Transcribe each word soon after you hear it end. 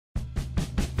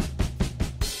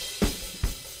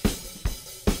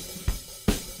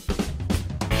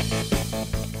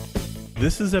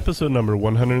This is episode number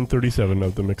 137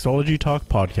 of the Mixology Talk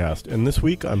podcast, and this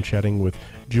week I'm chatting with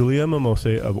Julia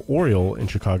Momose of Oriole in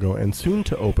Chicago and soon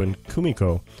to open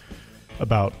Kumiko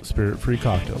about spirit-free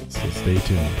cocktails, so stay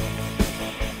tuned.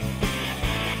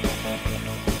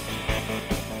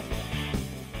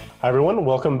 Hi everyone,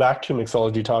 welcome back to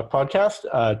Mixology Talk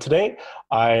podcast. Today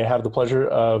I have the pleasure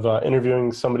of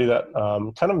interviewing somebody that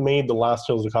kind of made the last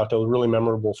Tales of Cocktails really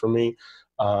memorable for me.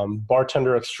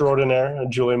 Bartender extraordinaire,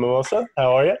 Julia Momose.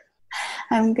 How are you?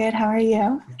 I'm good. How are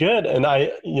you? Good. And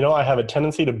I have a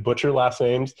tendency to butcher last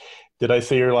names. Did I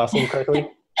say your last name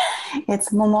correctly? It's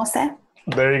Momose.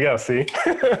 There you go. See?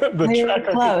 You were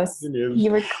close.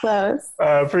 You were close.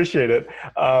 Appreciate it.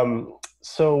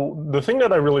 So the thing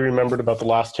that I really remembered about the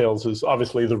last Tales is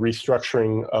obviously the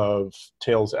restructuring of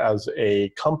Tales as a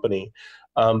company.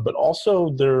 But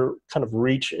also their kind of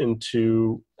reach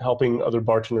into helping other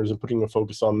bartenders and putting a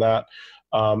focus on that,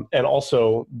 and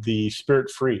also the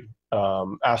spirit-free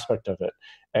aspect of it.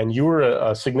 And you were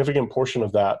a significant portion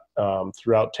of that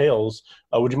throughout Tales.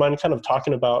 Would you mind kind of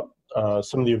talking about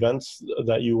some of the events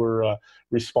that you were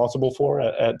responsible for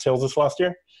at Tales this last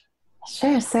year?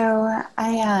 Sure. So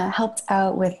I helped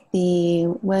out with the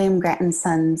William Grant &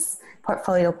 Sons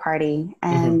portfolio party,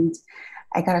 and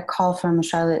I got a call from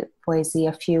Charlotte Boise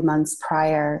a few months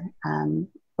prior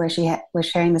where she was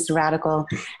sharing this radical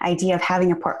idea of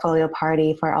having a portfolio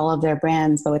party for all of their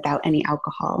brands, but without any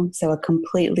alcohol. So a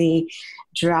completely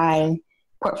dry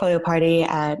portfolio party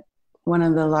at one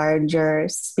of the larger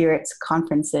spirits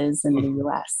conferences in the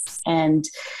U.S. And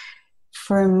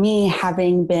for me,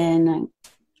 having been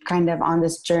kind of on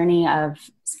this journey of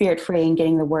spirit-free and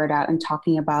getting the word out and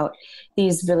talking about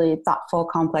these really thoughtful,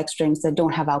 complex drinks that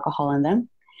don't have alcohol in them,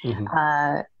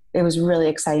 it was really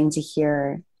exciting to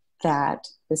hear that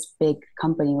this big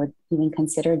company would even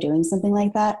consider doing something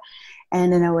like that.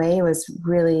 And in a way, it was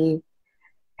really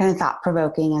kind of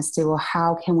thought-provoking as to, well,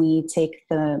 how can we take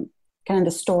the kind of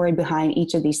the story behind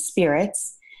each of these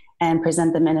spirits and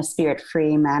present them in a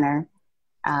spirit-free manner,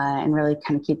 and really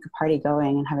kind of keep the party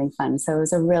going and having fun. So it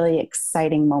was a really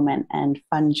exciting moment and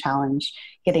fun challenge,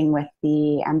 getting with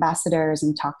the ambassadors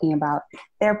and talking about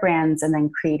their brands and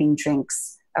then creating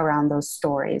drinks around those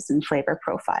stories and flavor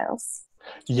profiles.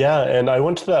 Yeah, and I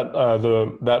went to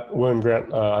that William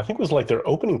Grant, I think it was like their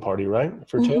opening party, right,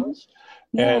 for Tales?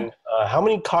 Yeah. And how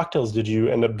many cocktails did you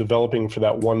end up developing for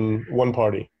that one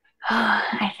party?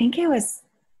 I think it was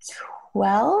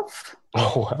 12.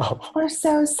 Oh, wow. Or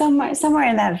so, somewhere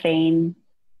in that vein.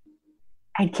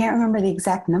 I can't remember the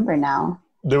exact number now.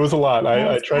 There was a lot.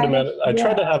 I tried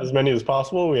to have as many as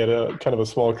possible. We had a kind of a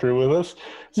small crew with us,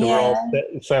 so we're all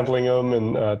sampling them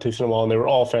and tasting them all, and they were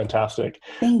all fantastic.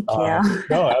 Thank you.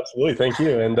 No, absolutely, thank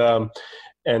you.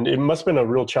 And it must have been a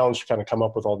real challenge to kind of come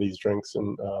up with all these drinks,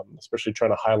 and especially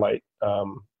trying to highlight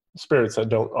spirits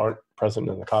that aren't present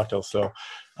in the cocktails. So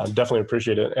I definitely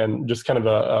appreciate it. And just kind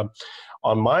of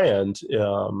on my end,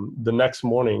 the next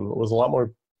morning was a lot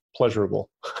more pleasurable.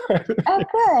 Oh,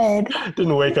 good.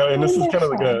 Didn't wake up, and this is kind of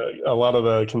like a lot of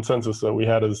the consensus that we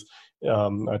had is,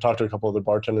 I talked to a couple of the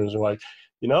bartenders who are like,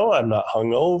 I'm not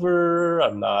hungover,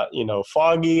 I'm not,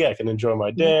 foggy, I can enjoy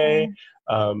my day.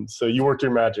 So you worked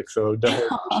your magic, so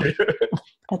definitely appreciate it.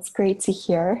 That's great to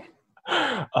hear.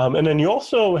 And then you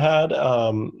also had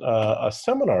a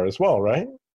seminar as well, right?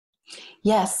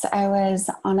 Yes, I was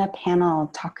on a panel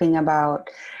talking about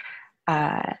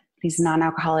these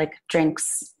non-alcoholic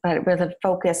drinks, but with a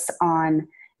focus on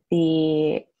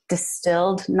the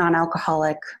distilled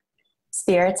non-alcoholic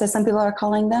spirits, as some people are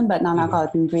calling them, but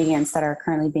non-alcoholic ingredients that are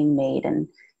currently being made, and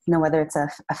whether it's a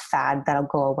fad that'll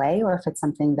go away or if it's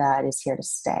something that is here to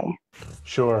stay.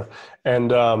 Sure.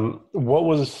 And what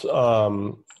was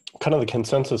kind of the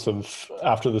consensus of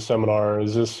after the seminar?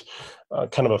 Is this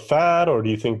kind of a fad, or do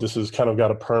you think this has kind of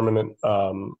got a permanent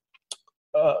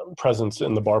presence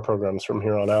in the bar programs from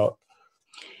here on out?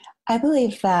 I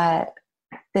believe that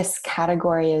this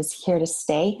category is here to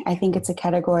stay. I think it's a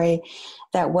category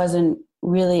that wasn't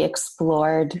really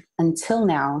explored until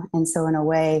now. And so in a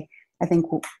way, I think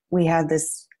we have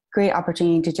this great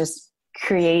opportunity to just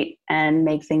create and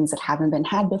make things that haven't been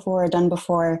had before or done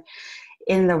before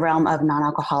in the realm of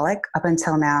non-alcoholic. Up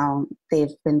until now,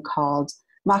 they've been called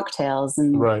mocktails,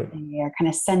 and they are kind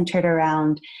of centered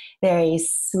around very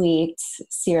sweet,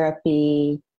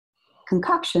 syrupy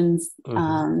concoctions,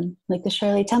 like the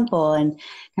Shirley Temple, and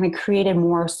kind of created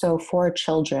more so for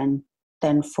children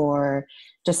than for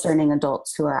discerning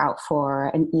adults who are out for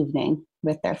an evening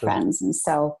with their friends. And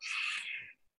so,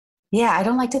 I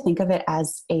don't like to think of it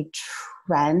as a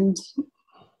trend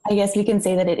I guess we can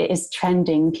say that it is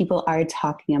trending. People are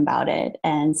talking about it.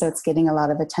 And so it's getting a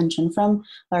lot of attention from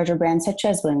larger brands such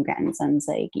as William Grant and Sons.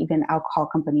 Like even alcohol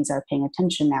companies are paying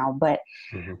attention now. But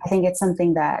Mhm. I think it's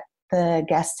something that the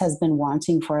guest has been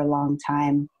wanting for a long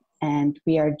time. And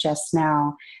we are just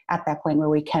now at that point where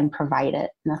we can provide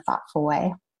it in a thoughtful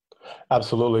way.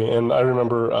 Absolutely. And I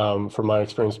remember from my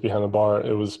experience behind the bar,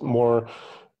 it was more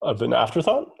of an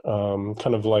afterthought,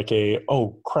 kind of like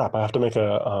oh crap, I have to make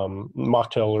a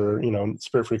mocktail or,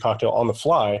 spirit-free cocktail on the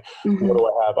fly. What Hmm.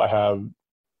 do I have? I have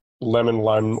lemon,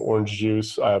 lime, orange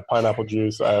juice. I have pineapple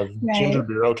juice. I have ginger Right.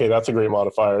 beer. Okay, that's a great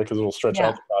modifier because it'll stretch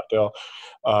out Yeah. the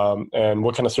cocktail. And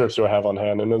what kind of syrups do I have on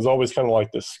hand? And there's always kind of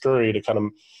like this scurry to kind of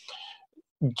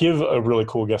give a really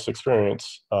cool guest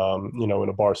experience, in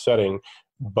a bar setting,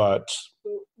 but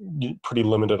pretty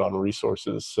limited on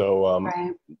resources. So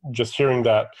Right. just hearing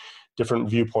that different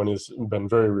viewpoint has been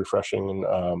very refreshing,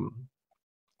 and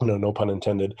no pun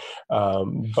intended.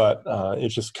 But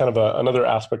it's just kind of another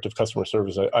aspect of customer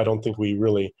service I don't think we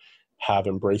really have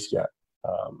embraced yet.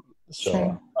 So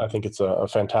Sure. I think it's a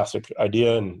fantastic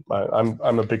idea, and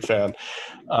I'm a big fan.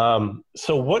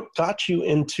 So what got you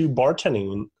into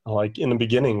bartending, like in the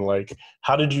beginning? Like,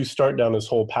 how did you start down this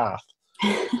whole path?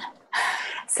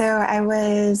 So I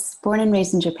was born and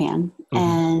raised in Japan. Hmm.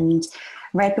 And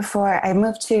right before I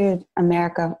moved to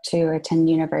America to attend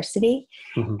university,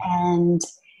 Hmm. and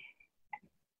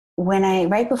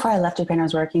right before I left Japan, I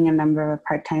was working a number of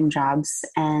part-time jobs.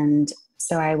 And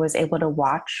so I was able to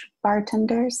watch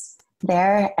bartenders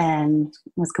there and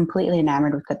was completely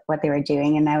enamored with what they were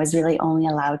doing. And I was really only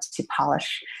allowed to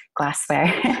polish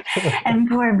glassware and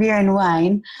pour beer and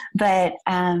wine. But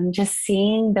just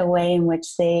seeing the way in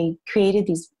which they created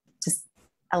these just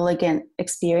elegant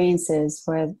experiences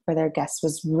for their guests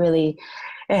was really,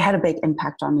 it had a big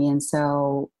impact on me. And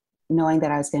so knowing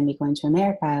that I was going to be going to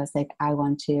America, I was like, I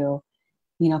want to,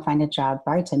 find a job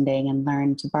bartending and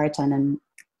learn to bartend and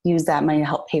use that money to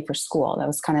help pay for school. That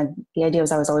was kind of the idea,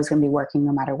 was I was always going to be working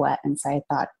no matter what. And so I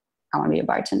thought, I want to be a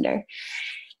bartender. And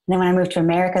then when I moved to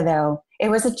America, though, it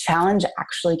was a challenge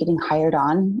actually getting hired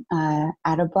on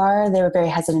at a bar. They were very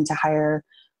hesitant to hire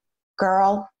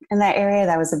girl in that area.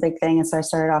 That was a big thing. And so I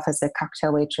started off as a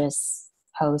cocktail waitress,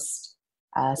 host,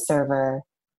 server,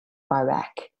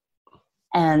 barback.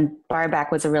 And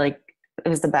barback was it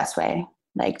was the best way,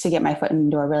 like to get my foot in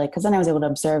the door really, because then I was able to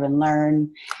observe and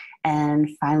learn and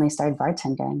finally started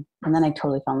bartending. And then I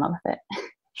totally fell in love with it.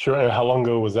 Sure. And how long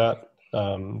ago was that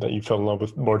that you fell in love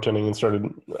with bartending and started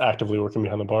actively working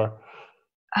behind the bar?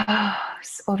 Oh,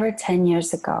 it's over 10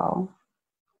 years ago.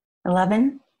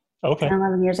 11? Okay. 10,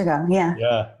 11 years ago. Yeah.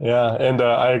 Yeah, yeah, and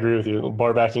I agree with you.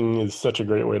 Bar backing is such a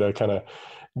great way to kind of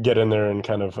get in there and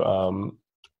kind of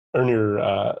earn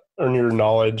your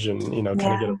knowledge, and kind of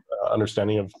get Yeah. an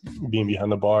understanding of being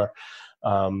behind the bar.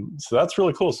 So that's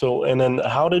really cool. So, and then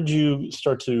how did you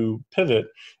start to pivot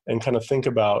and kind of think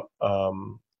about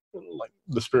like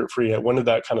the spirit free? When did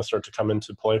that kind of start to come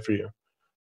into play for you?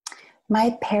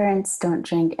 My parents don't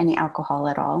drink any alcohol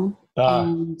at all. Ah,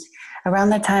 And around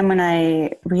the time when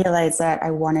I realized that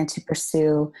I wanted to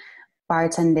pursue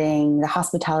bartending, the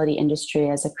hospitality industry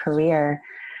as a career,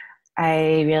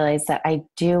 I realized that I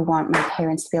do want my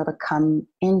parents to be able to come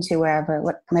into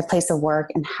my place of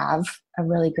work and have a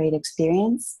really great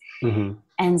experience. mm-hmm.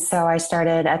 And so I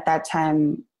started at that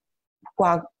time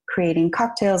while creating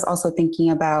cocktails, also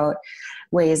thinking about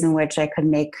ways in which I could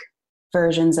make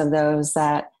versions of those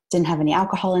that didn't have any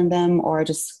alcohol in them or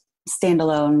just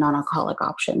standalone non-alcoholic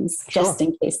options just Sure.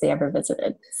 in case they ever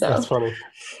visited. That's So funny.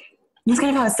 that's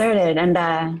kind of how it started.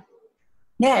 And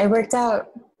yeah, it worked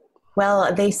out well.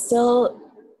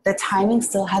 The timing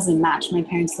still hasn't matched. My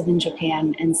parents live in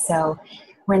Japan. And so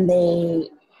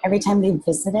every time they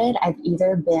visited, I've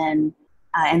either been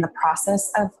in the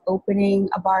process of opening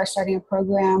a bar, starting a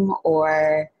program,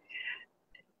 or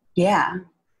yeah,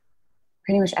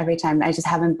 pretty much every time. I just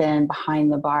haven't been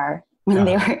behind the bar when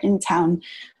they were in town.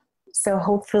 So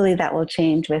hopefully that will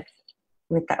change with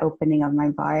the opening of my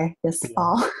bar this Yeah.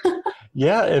 fall.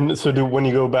 Yeah, and so when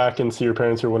you go back and see your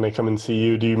parents, or when they come and see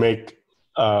you, do you make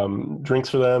drinks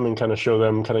for them and kind of show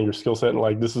them kind of your skill set and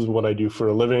like, this is what I do for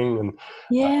a living? And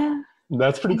Yeah,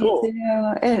 that's pretty I cool.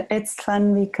 do. It's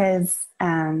fun because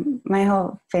my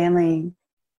whole family,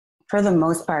 for the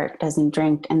most part, doesn't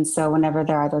drink. And so whenever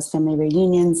there are those family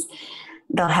reunions,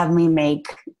 they'll have me make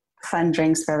fun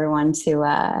drinks for everyone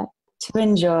to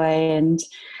enjoy. And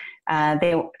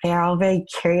they're all very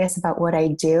curious about what I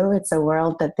do. It's a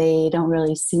world that they don't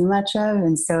really see much of,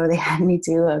 and so they had me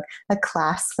do a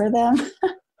class for them.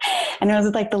 And it was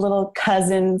with like the little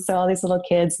cousins, so all these little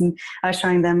kids, and I was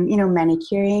showing them,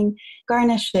 manicuring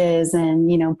garnishes and,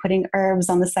 putting herbs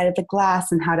on the side of the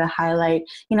glass and how to highlight,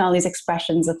 all these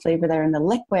expressions of flavor that are in the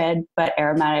liquid, but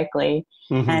aromatically.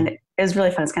 And it was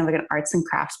really fun. It's kind of like an arts and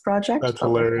crafts project. That's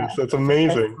hilarious. That's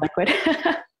amazing. Liquid.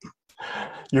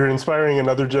 You're inspiring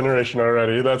another generation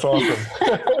already. That's awesome.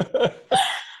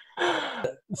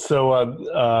 So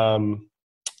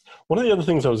one of the other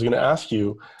things I was going to ask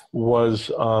you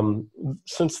was,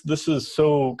 since this is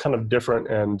so kind of different,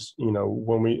 and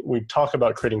when we talk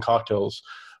about creating cocktails,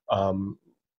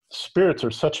 spirits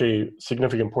are such a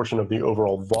significant portion of the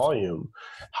overall volume.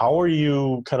 How are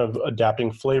you kind of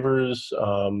adapting flavors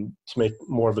to make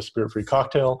more of a spirit-free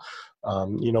cocktail?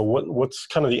 What's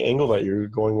kind of the angle that you're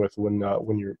going with when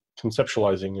you're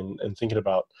conceptualizing and thinking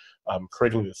about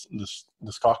creating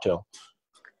this cocktail?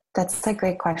 That's a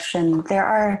great question.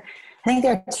 I think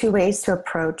there are two ways to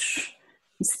approach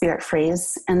spirit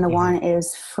freeze. And the one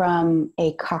is from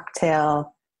a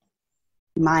cocktail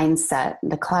mindset,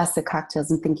 the classic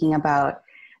cocktails, and thinking about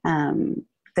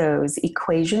those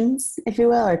equations, if you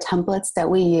will, or templates that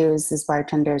we use as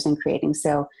bartenders in creating.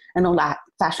 So in old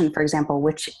fashioned, for example,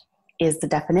 which is the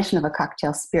definition of a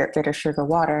cocktail: spirit, bitter, sugar,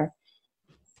 water.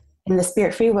 In the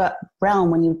spirit-free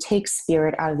realm, when you take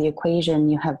spirit out of the equation,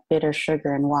 you have bitter,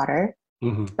 sugar, and water.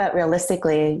 But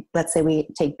realistically, let's say we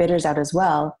take bitters out as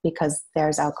well, because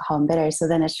there's alcohol in bitter. So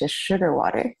then it's just sugar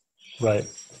water. Right.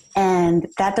 And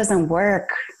that doesn't work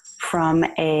from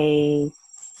a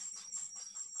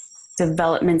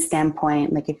development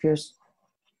standpoint. Like if you're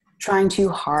trying too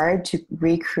hard to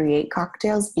recreate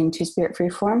cocktails into spirit-free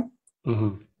form,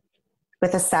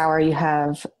 with a sour, you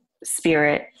have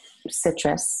spirit,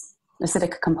 citrus,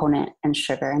 acidic component, and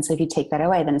sugar. And so if you take that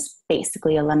away, then it's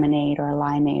basically a lemonade or a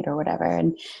limeade or whatever.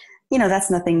 And,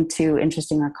 that's nothing too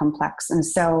interesting or complex. And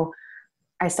so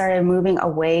I started moving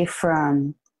away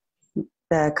from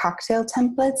the cocktail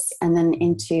templates and then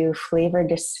into flavor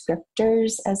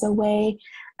descriptors as a way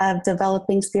of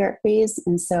developing spirit freeze.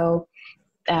 And so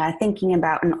thinking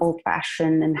about an old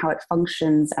fashioned and how it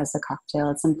functions as a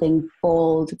cocktail, it's something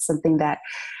bold, it's something that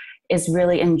is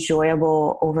really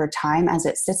enjoyable over time as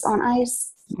it sits on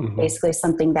ice. Basically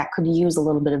something that could use a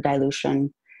little bit of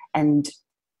dilution, and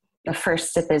the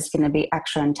first sip is going to be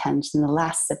extra intense and the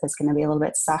last sip is going to be a little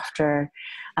bit softer,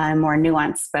 more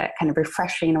nuanced, but kind of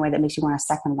refreshing in a way that makes you want a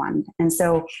second one. And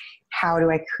so how do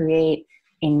I create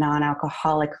a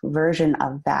non-alcoholic version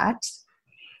of that?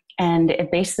 And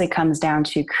it basically comes down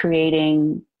to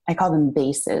creating, I call them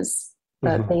bases,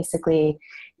 but basically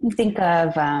you think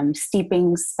of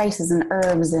steeping spices and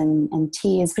herbs and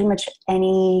teas, pretty much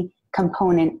any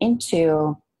component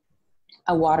into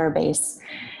a water base,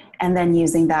 and then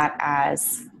using that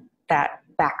as that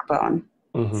backbone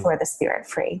for the spirit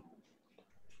free.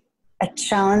 A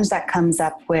challenge that comes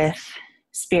up with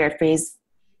spirit freeze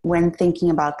when thinking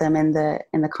about them in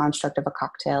the construct of a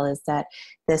cocktail is that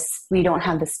we don't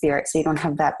have the spirit, so you don't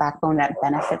have that backbone that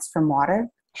benefits from water.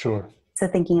 Sure. So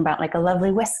thinking about like a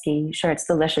lovely whiskey, sure, it's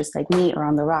delicious like neat or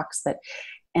on the rocks, but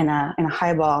in a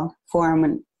highball form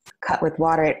and cut with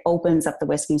water, it opens up the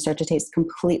whiskey and start to taste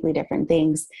completely different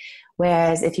things.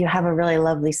 Whereas if you have a really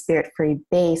lovely spirit-free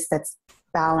base that's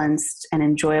balanced and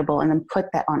enjoyable, and then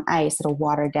put that on ice, it'll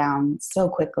water down so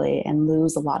quickly and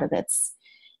lose a lot of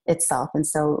itself. And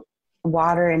so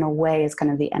water in a way is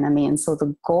kind of the enemy. And so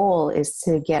the goal is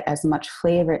to get as much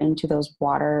flavor into those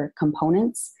water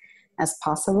components as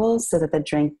possible so that the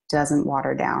drink doesn't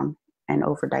water down and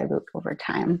over dilute over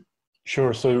time.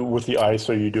 Sure. So with the ice,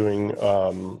 are you doing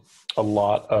a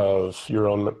lot of your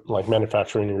own like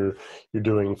manufacturing? You're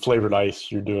doing flavored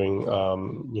ice. You're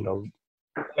doing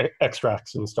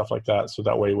extracts and stuff like that. So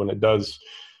that way, when it does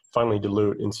finally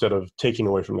dilute, instead of taking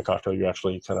away from the cocktail, you're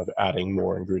actually kind of adding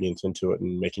more ingredients into it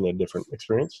and making a different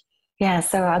experience. Yeah.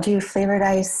 So I'll do flavored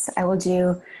ice. I will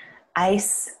do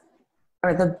ice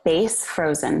or the base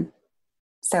frozen.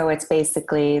 So it's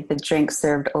basically the drink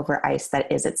served over ice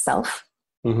that is itself.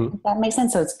 If that makes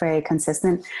sense. So it's very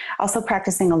consistent. Also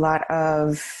practicing a lot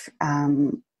of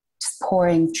just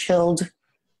pouring chilled,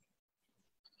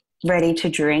 ready to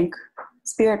drink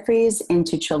spirit freeze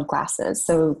into chilled glasses.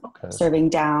 So serving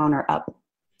down or up,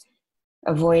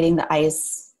 avoiding the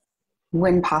ice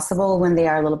when possible, when they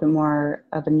are a little bit more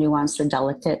of a nuanced or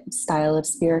delicate style of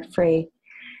spirit free.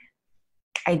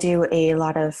 I do a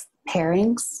lot of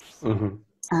pairings,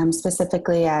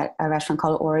 specifically at a restaurant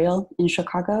called Oriole in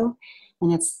Chicago.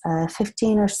 And it's a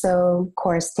 15 or so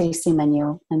course tasting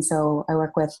menu. And so I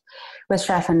work with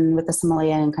chef and with the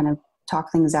sommelier and kind of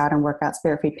talk things out and work out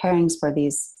spirit-free pairings for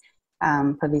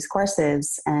these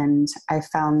courses. And I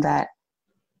found that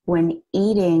when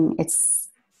eating, it's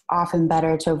often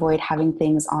better to avoid having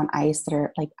things on ice that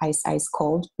are like ice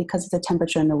cold, because of the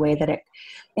temperature and the way that it,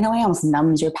 in a way, almost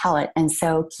numbs your palate. And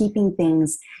so keeping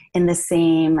things in the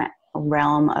same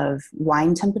realm of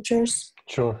wine temperatures.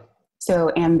 Sure.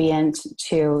 So ambient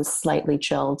to slightly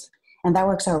chilled. And that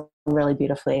works out really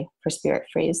beautifully for spirit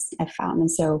freeze, I've found.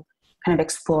 And so kind of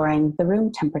exploring the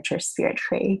room temperature spirit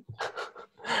free.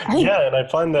 Yeah, and I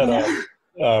find that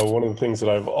one of the things that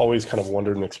I've always kind of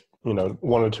wondered and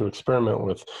wanted to experiment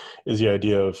with is the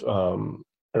idea of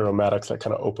aromatics that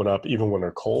kind of open up even when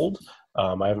they're cold.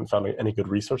 I haven't found any good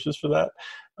resources for that,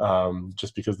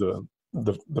 just because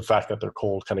the fact that they're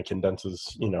cold kind of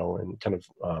condenses, and kind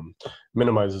of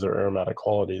minimizes their aromatic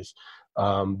qualities.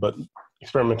 But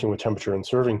experimenting with temperature and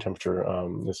serving temperature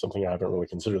is something I haven't really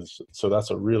considered. So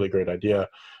that's a really great idea.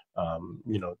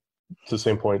 To the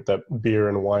same point that beer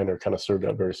and wine are kind of served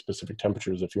at very specific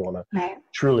temperatures if you want to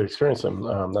truly experience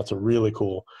them. That's a really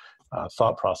cool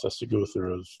thought process to go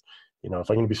through of, if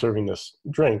I'm going to be serving this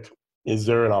drink, is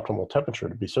there an optimal temperature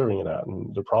to be serving it at?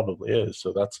 And there probably is.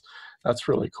 So that's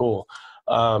really cool.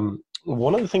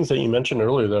 One of the things that you mentioned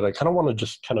earlier that I kind of want to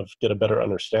just kind of get a better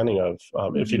understanding of,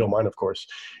 if you don't mind, of course,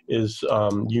 is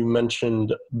you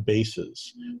mentioned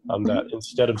bases, that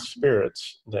instead of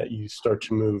spirits, that you start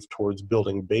to move towards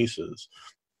building bases.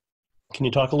 Can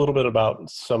you talk a little bit about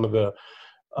some of the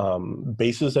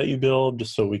bases that you build,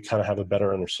 just so we kind of have a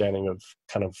better understanding of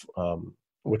kind of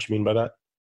what you mean by that?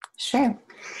 Sure.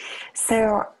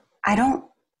 So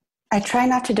I try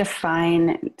not to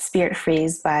define spirit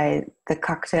freeze by the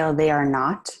cocktail they are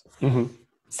not. Mm-hmm.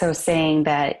 So saying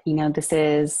that, this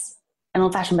is an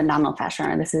old fashioned, but not an old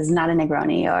fashioned, or this is not a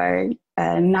Negroni, or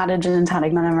not a gin and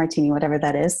tonic, not a martini, whatever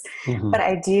that is. Mm-hmm. But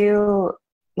I do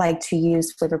like to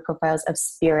use flavor profiles of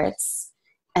spirits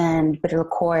and bitter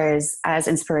liqueurs as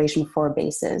inspiration for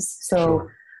bases. So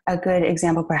a good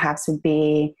example perhaps would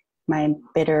be my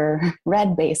bitter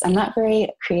red base. I'm not very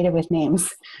creative with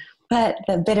names. But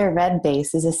the bitter red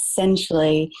base is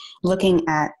essentially looking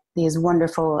at these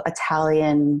wonderful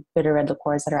Italian bitter red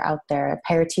liqueurs that are out there,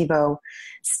 aperitivo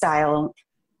style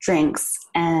drinks,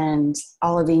 and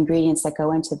all of the ingredients that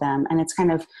go into them. And it's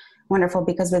kind of wonderful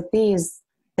because with these,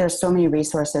 there's so many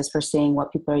resources for seeing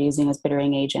what people are using as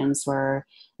bittering agents, or,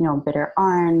 bitter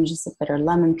orange, bitter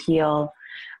lemon peel.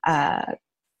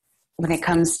 When it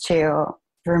comes to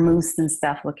vermouths and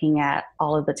stuff, looking at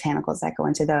all of the botanicals that go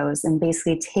into those, and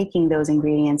basically taking those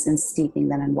ingredients and steeping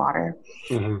them in water.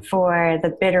 Mm-hmm. For the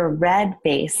bitter red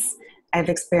base, I've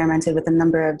experimented with a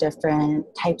number of different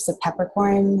types of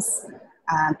peppercorns.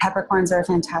 Peppercorns are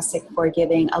fantastic for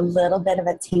giving a little bit of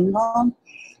a tingle.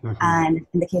 Mm-hmm. And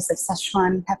in the case of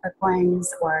Szechuan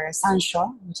peppercorns, or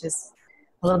sansho, which is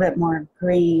a little bit more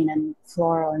green and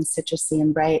floral and citrusy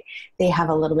and bright, they have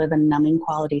a little bit of a numbing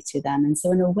quality to them. And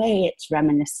so in a way, it's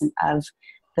reminiscent of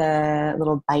the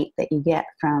little bite that you get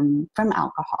from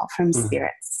alcohol, from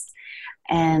spirits.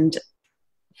 And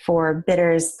for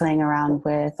bitters, playing around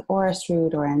with orris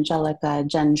root or angelica,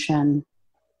 gentian.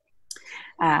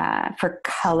 For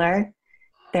color,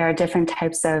 there are different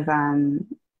types of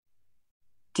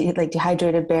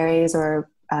dehydrated berries or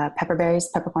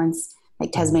peppercorns,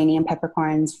 like Tasmanian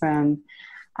peppercorns from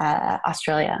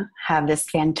Australia, have this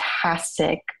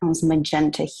fantastic, almost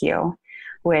magenta hue,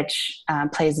 which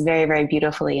plays very, very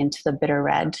beautifully into the bitter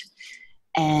red.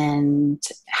 And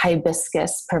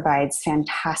hibiscus provides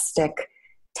fantastic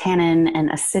tannin and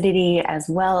acidity, as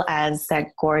well as that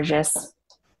gorgeous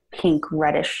pink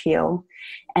reddish hue.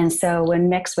 And so when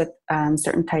mixed with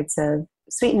certain types of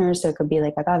sweeteners, so it could be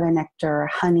like agave nectar or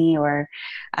honey or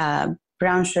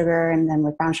brown sugar, and then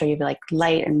with brown sugar you'd be like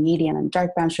light and medium and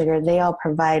dark brown sugar, they all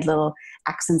provide little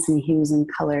accents and hues and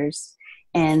colors.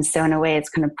 And so in a way, it's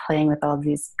kind of playing with all of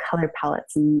these color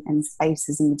palettes and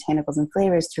spices and botanicals and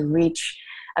flavors to reach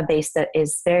a base that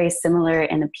is very similar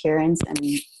in appearance and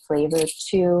flavor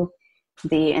to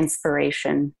the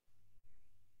inspiration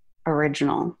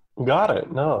original. Got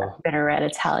it. No. Bitter red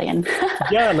Italian.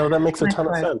 Yeah, no, that makes a ton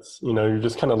of sense. You're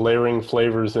just kind of layering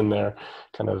flavors in there,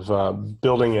 kind of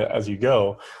building it as you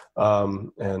go,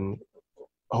 and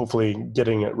hopefully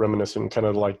getting it reminiscent, kind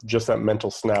of like just that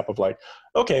mental snap of like,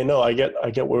 okay, no, I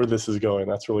get where this is going.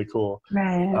 That's really cool.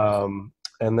 Right.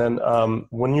 And then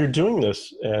when you're doing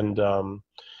this, and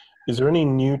is there any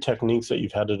new techniques that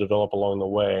you've had to develop along the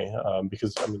way?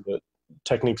 Because the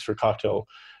techniques for cocktail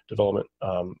development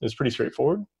is pretty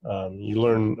straightforward. You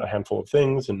learn a handful of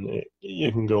things and you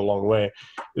can go a long way.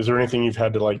 Is there anything you've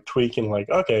had to like tweak and like,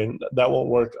 okay, that won't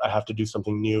work, I have to do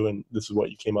something new, and this is what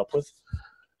you came up with?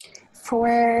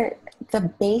 For the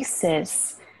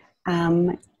basis,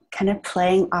 kind of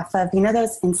playing off of,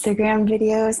 those Instagram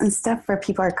videos and stuff where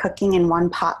people are cooking in one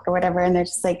pot or whatever, and they're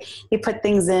just like, you put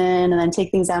things in and then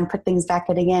take things out and put things back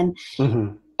in again.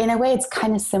 Mm-hmm. In a way, it's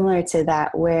kind of similar to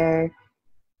that, where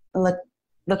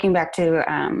looking back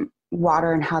to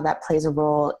water and how that plays a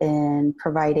role in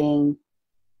providing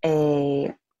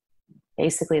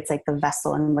basically it's like the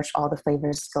vessel in which all the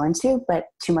flavors go into, but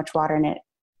too much water in it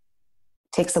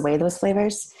takes away those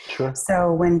flavors. Sure.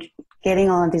 So when getting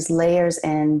all of these layers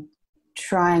and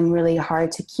trying really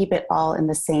hard to keep it all in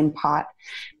the same pot,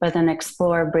 but then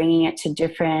explore bringing it to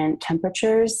different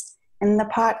temperatures in the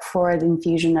pot for the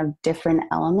infusion of different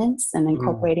elements and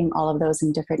incorporating all of those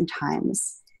in different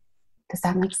times. Does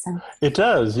that make sense? It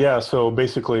does, yeah. So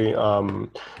basically,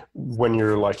 when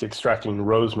you're like extracting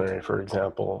rosemary, for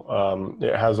example,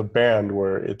 it has a band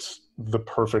where it's the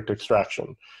perfect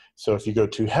extraction. So if you go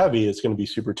too heavy, it's going to be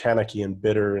super tannicky and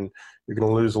bitter, and you're going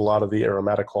to lose a lot of the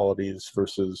aromatic qualities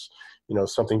versus,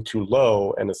 something too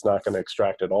low, and it's not going to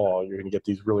extract at all. You're going to get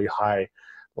these really high,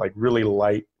 like really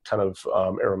light kind of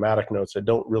aromatic notes that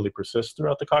don't really persist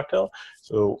throughout the cocktail.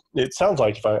 So it sounds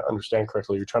like, if I understand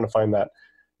correctly, you're trying to find that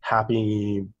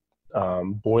happy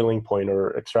boiling point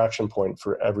or extraction point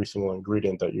for every single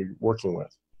ingredient that you're working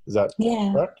with. Is that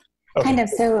correct? Okay. Kind of.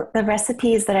 So the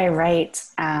recipes that I write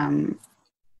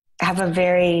have a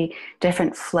very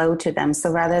different flow to them. So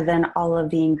rather than all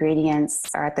of the ingredients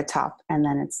are at the top and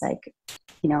then it's like,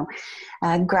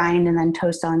 grind and then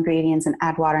toast all ingredients and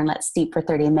add water and let steep for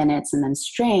 30 minutes and then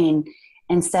strain.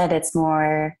 Instead, it's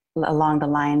more along the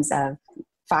lines of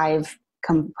 5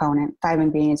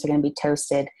 ingredients are going to be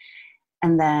toasted,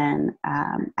 and then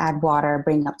add water,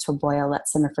 bring up to a boil, let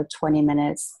simmer for 20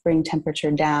 minutes, bring temperature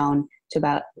down to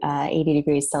about 80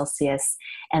 degrees Celsius,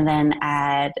 and then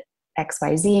add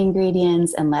XYZ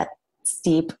ingredients and let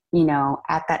steep,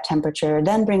 at that temperature,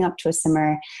 then bring up to a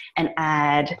simmer and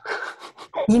add,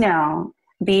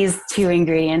 these 2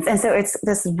 ingredients. And so it's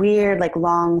this weird, like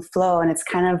long flow, and it's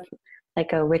kind of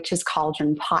like a witch's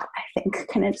cauldron pot, I think,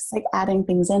 kind of just like adding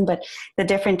things in, but the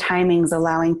different timings,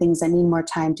 allowing things that need more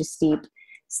time to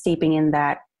steeping in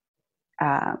that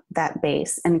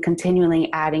base, and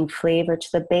continually adding flavor to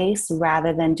the base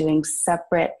rather than doing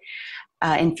separate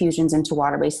infusions into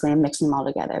water, basically, and mixing them all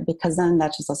together, because then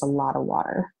that just has a lot of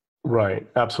water. Right.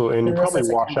 Absolutely. And you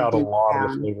probably wash out a lot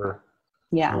of the flavor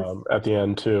at the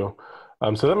end too.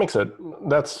 So that makes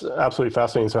that's absolutely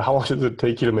fascinating. So how long does it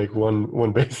take you to make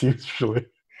one base usually?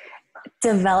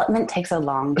 Development takes a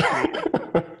long time.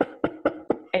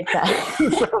 It does.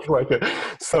 Sounds like it.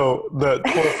 So the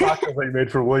 12 cocktails that you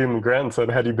made for William Granson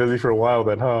had you busy for a while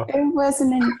then, huh? It was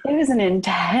an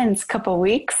intense couple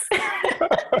weeks.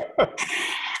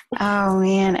 Oh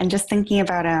man. And just thinking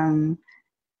about,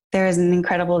 there is an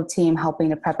incredible team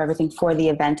helping to prep everything for the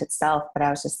event itself. But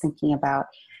I was just thinking about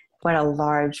what a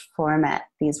large format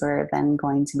these were then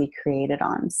going to be created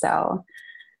on. So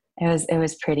it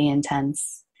was pretty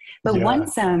intense. But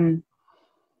once,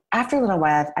 after a little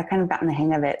while, I've kind of gotten the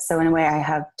hang of it. So in a way, I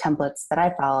have templates that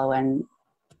I follow, and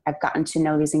I've gotten to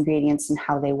know these ingredients and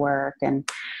how they work. And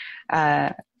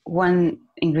one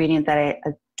ingredient that I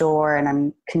adore and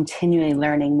I'm continually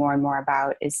learning more and more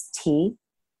about is tea.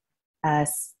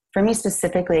 For me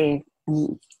specifically,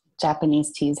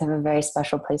 Japanese teas have a very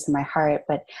special place in my heart,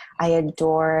 but I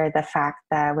adore the fact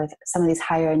that with some of these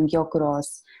higher-end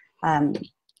gyokuros,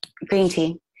 green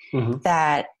tea,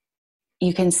 that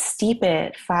you can steep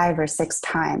it 5 or 6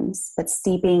 times, but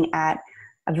steeping at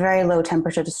a very low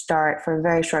temperature to start for a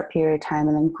very short period of time,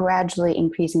 and then gradually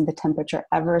increasing the temperature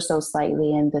ever so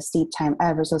slightly and the steep time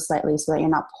ever so slightly, so that you're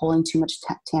not pulling too much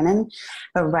tannin,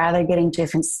 but rather getting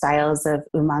different styles of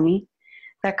umami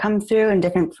that come through and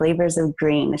different flavors of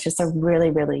green. It's just a really,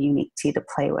 really unique tea to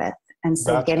play with. And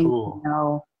so getting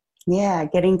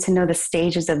to know the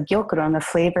stages of gyokuro and the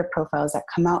flavor profiles that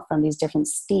come out from these different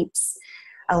steeps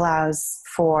allows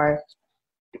for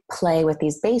play with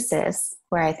these bases,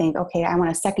 where I think, okay, I want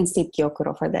a second steep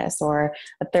gyokuro for this, or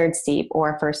a third steep,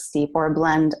 or a first steep, or a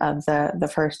blend of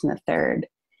the first and the third.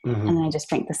 And then I just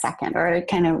drink the second, or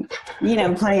kind of,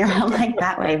 play around like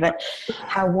that way. But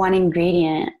how one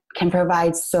ingredient can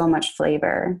provide so much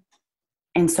flavor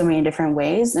in so many different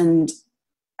ways. And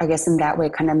I guess in that way,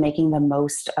 kind of making the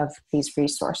most of these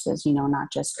resources,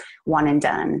 not just one and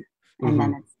done, and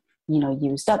then it's,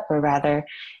 used up, but rather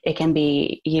it can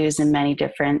be used in many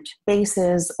different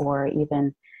bases, or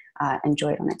even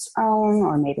enjoyed on its own,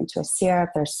 or made into a syrup.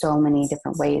 There's so many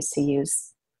different ways to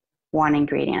use one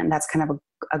ingredient. That's kind of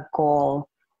a goal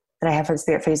that I have for the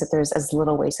Spirit Phase, that there's as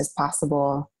little waste as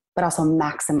possible, but also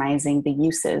maximizing the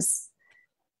uses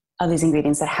of these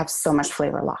ingredients that have so much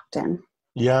flavor locked in.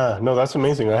 Yeah, no, that's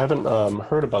amazing. I haven't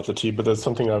heard about the tea, but that's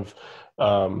something I've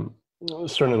um,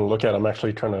 starting to look at. I'm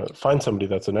actually trying to find somebody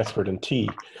that's an expert in tea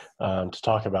to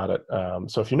talk about it.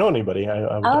 So if you know anybody, I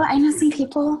would Oh, I know definitely, some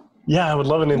people. yeah, I would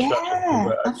love an introduction because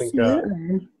Yeah, I think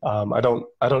absolutely.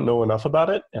 I don't know enough about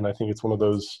it, and I think it's one of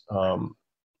those.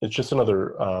 It's just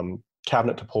another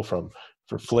cabinet to pull from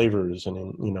for flavors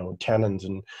and tannins,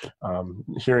 and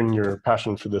hearing your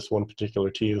passion for this one particular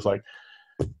tea is like,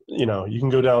 you can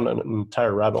go down an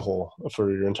entire rabbit hole for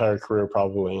your entire career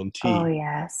probably in Oh, tea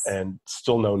yes. and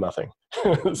still know nothing.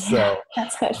 Yeah, So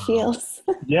that's how it um, feels.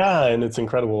 yeah, and it's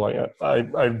incredible. Like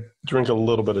I drink a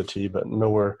little bit of tea, but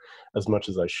nowhere as much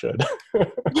as I should.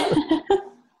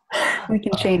 We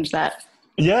can change that.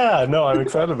 Yeah, no, I'm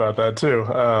excited about that too.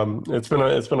 It's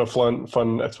been a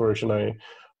fun exploration.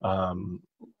 A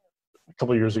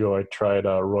couple of years ago I tried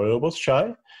rooibos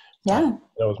chai. Yeah,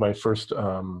 That was my first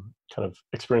kind of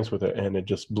experience with it, and it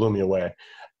just blew me away.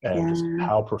 And just yeah,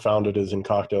 how profound it is in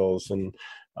cocktails, and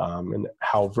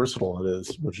how versatile it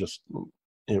is was just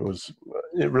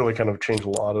it really kind of changed a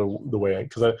lot of the way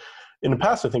because in the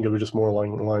past I think it was just more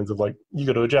along the lines of like you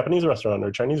go to a Japanese restaurant or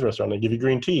a Chinese restaurant, they give you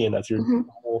green tea, and that's your hmm,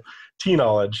 whole tea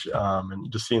knowledge.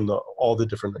 And just seeing all the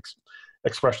different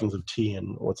expressions of tea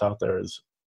and what's out there has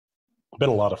been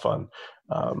a lot of fun.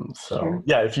 So sure.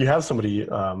 yeah, if you have somebody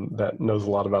that knows a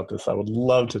lot about this, I would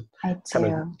love to I kind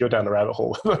of do. go down the rabbit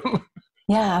hole with them.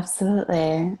 Yeah,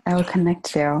 absolutely. I will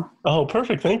connect you. Oh,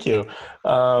 perfect. Thank you.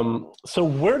 So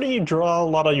where do you draw a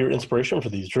lot of your inspiration for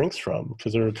these drinks from?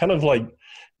 Because they're kind of like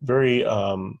very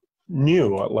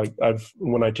new. Like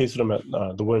when I tasted them at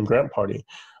the William Grant party,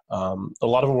 a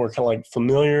lot of them were kind of like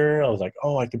familiar. I was like,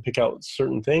 oh, I could pick out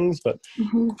certain things, but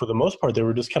Hmm. for the most part, they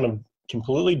were just kind of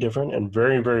completely different and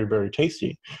very, very, very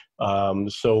tasty.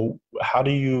 So how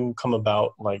do you come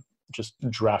about like just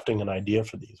drafting an idea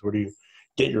for these? Where do you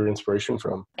get your inspiration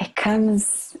from?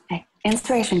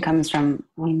 Inspiration comes from,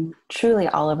 I mean, truly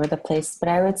all over the place. But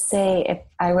I would say if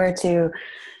I were to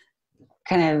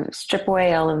kind of strip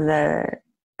away all of the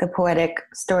poetic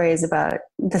stories about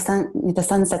the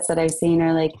sunsets that I've seen,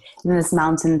 or like this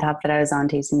mountaintop that I was on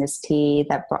tasting this tea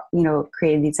that brought,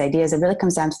 created these ideas. It really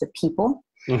comes down to the people.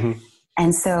 Hmm.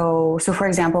 And so for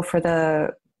example, for the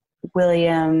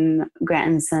William Grant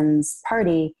and Sons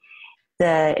party,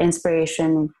 the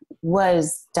inspiration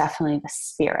was definitely the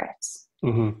spirit.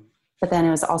 Hmm. But then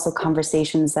it was also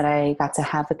conversations that I got to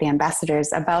have with the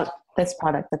ambassadors about this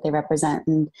product that they represent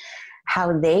and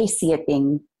how they see it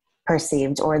being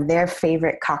perceived or their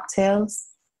favorite cocktails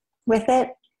with it.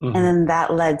 And Hmm. then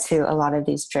that led to a lot of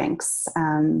these drinks.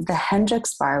 The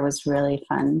Hendrix bar was really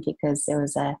fun because it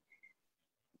was a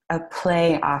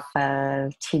play off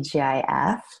of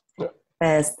TGIF.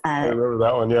 There's, I remember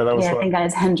that one. Yeah, that was yeah, I fun. think that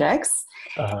is Hendrix.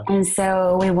 Uh-huh. And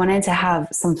so we wanted to have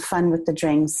some fun with the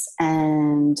drinks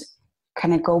and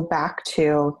kind of go back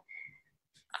to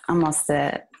almost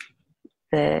the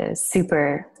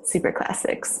super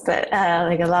classics, but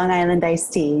like a Long Island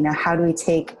iced tea. How do we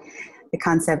take the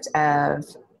concept of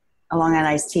a Long Island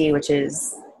iced tea, which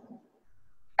is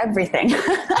everything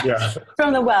Yeah.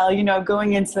 from the well,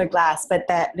 going into a glass, but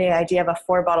that the idea of a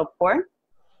 4 bottle pour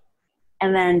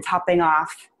and then topping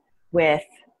off with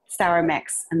sour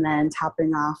mix and then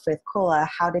topping off with cola,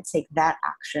 how to take that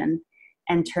action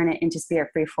and turn it into spirit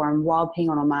free form while paying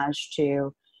an homage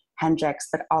to Hendrix,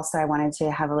 but also I wanted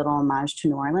to have a little homage to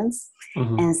New Orleans.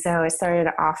 Hmm. And so I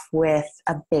started off with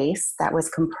a base that was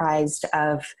comprised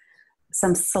of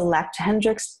some select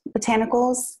Hendrix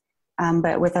botanicals,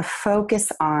 but with a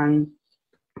focus on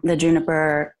the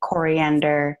juniper,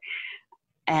 coriander,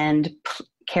 and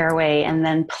caraway, and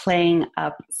then playing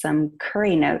up some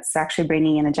curry notes, actually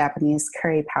bringing in a Japanese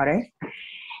curry powder,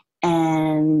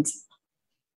 and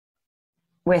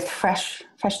with fresh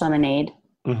lemonade,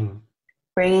 Hmm.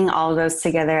 bringing all of those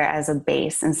together as a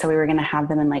base. And so we were going to have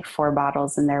them in like 4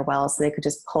 bottles in their well, so they could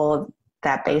just pull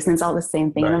that base, and it's all the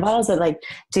same thing in the Nice. bottles. But like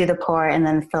do the pour and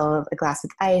then fill a glass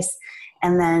with ice,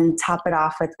 and then top it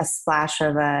off with a splash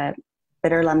of a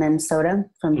bitter lemon soda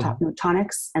from Top Hmm. Note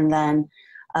Tonics, and then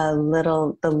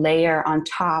the layer on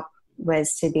top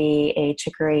was to be a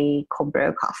chicory cold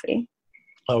brew coffee.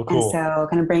 Oh, And cool. so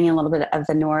kind of bringing a little bit of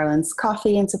the New Orleans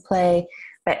coffee into play,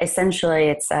 but essentially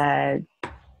it's a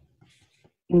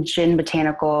gin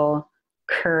botanical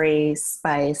curry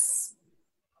spice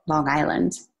Long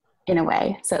Island in a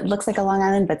way. So it looks like a Long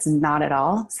Island, but it's not at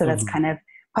all. So that's Hmm. kind of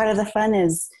part of the fun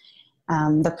is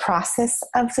the process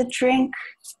of the drink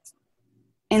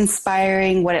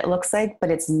inspiring what it looks like, but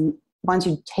it's once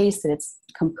you taste it, it's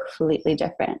completely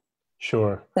different.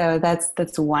 Sure. So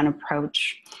that's one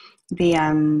approach. The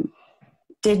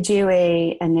did do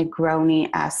a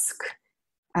Negroni-esque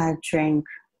drink,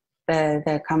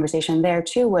 the conversation there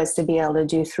too was to be able to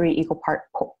do 3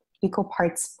 equal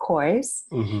parts pours,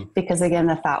 because again,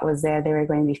 the thought was there they were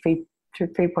going to be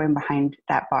free pouring behind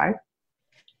that bar.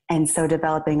 And so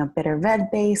developing a bitter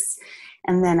red base,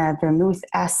 and then a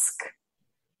vermouth-esque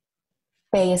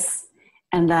base,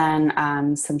 and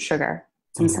then some sugar,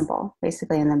 some simple,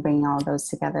 basically, and then bringing all of those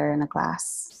together in a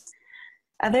glass.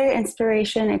 Other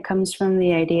inspiration, it comes from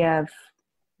the idea of,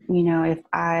 if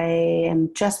I am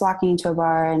just walking into a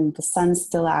bar and the sun's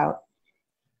still out,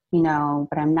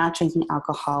 but I'm not drinking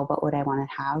alcohol, what would I want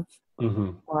to have?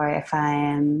 Or if I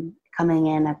am coming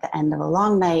in at the end of a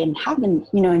long night and have been,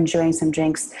 enjoying some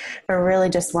drinks, but really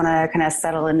just want to kind of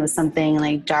settle in with something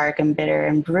like dark and bitter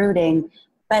and brooding,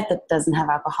 but that doesn't have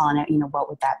alcohol in it, what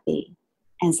would that be?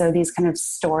 And so these kind of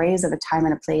stories of a time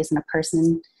and a place and a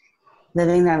person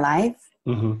living their life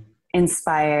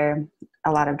inspire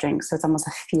a lot of drinks. So it's almost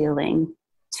a feeling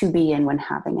to be in when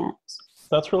having it.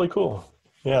 That's really cool.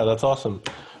 Yeah, that's awesome.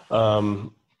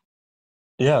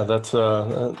 Yeah, that's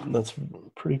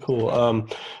pretty cool.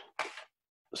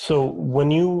 So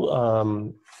when you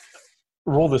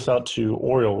roll this out to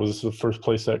Oriole, was this the first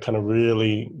place that kind of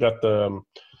really got the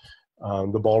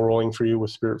ball rolling for you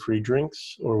with spirit-free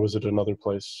drinks, or was it another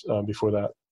place before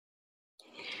that?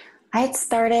 I had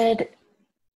started,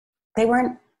 they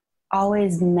weren't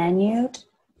always menued,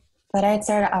 but I had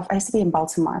started off, I used to be in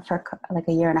Baltimore for like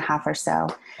a year and a half or so.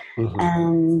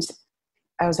 And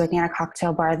I was working at a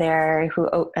cocktail bar there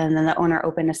and then the owner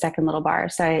opened a second little bar.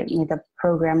 So I made the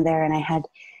program there, and I had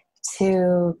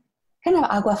 2 kind of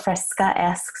agua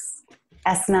fresca-esque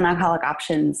non-alcoholic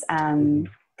options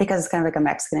because it's kind of like a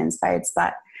Mexican-inspired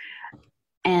spot.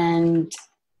 And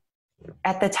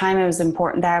at the time, it was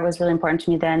important. That was really important to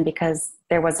me then, because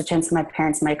there was a chance that my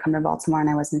parents might come to Baltimore, and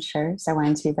I wasn't sure. So I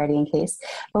wanted to be ready in case.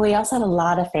 But we also had a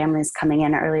lot of families coming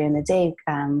in earlier in the day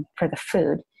for the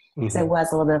food, because it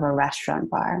was a little bit of a restaurant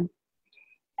bar.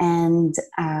 And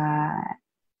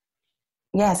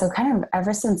so kind of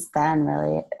ever since then,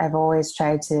 really, I've always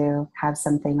tried to have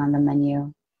something on the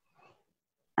menu.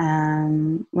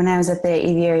 When I was at the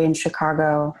Aviary in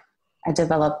Chicago, I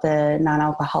developed the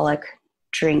non-alcoholic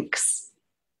drinks,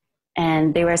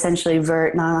 and they were essentially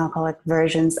non-alcoholic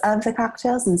versions of the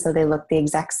cocktails, and so they looked the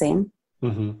exact same,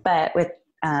 but with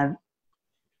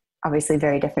obviously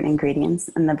very different ingredients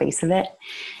in the base of it.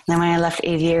 And then when I left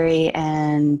Aviary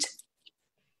and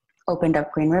opened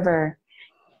up Green River,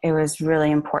 it was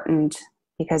really important,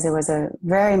 because it was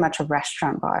very much a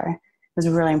restaurant bar. It was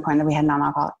really important that we had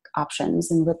non-alcoholic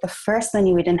options. And with the first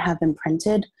menu, we didn't have them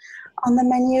printed on the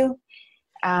menu,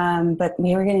 but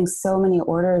we were getting so many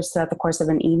orders throughout the course of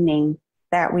an evening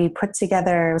that we put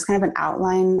together, it was kind of an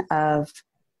outline of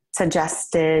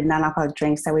suggested non-alcoholic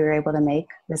drinks that we were able to make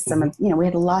with some of, we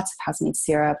had lots of house-made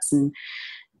syrups and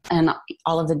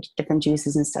all of the different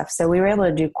juices and stuff. So we were able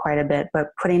to do quite a bit, but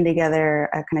putting together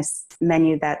a kind of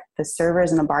menu that the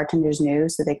servers and the bartenders knew,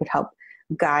 so they could help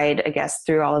guide a guest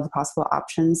through all of the possible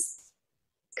options,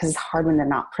 because it's hard when they're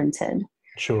not printed.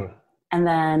 Sure. And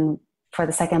then for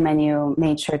the second menu,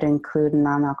 made sure to include a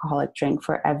non-alcoholic drink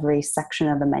for every section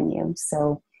of the menu.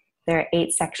 So there are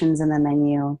 8 sections in the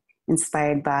menu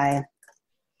inspired by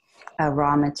a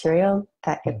raw material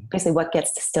that basically what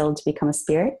gets distilled to become a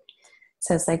spirit.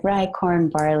 So it's like rye, corn,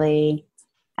 barley,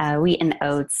 wheat and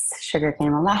oats,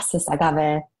 sugarcane, molasses,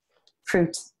 agave,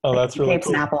 fruit, that's really grapes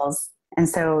cool. and apples. And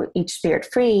so each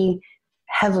spirit-free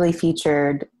heavily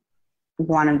featured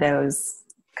one of those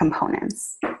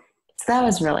components. So that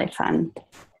was really fun.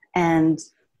 And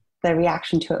the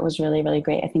reaction to it was really, really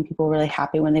great. I think people were really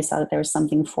happy when they saw that there was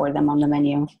something for them on the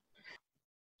menu.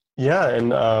 Yeah,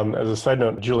 and as a side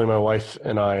note, Julie, my wife,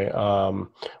 and I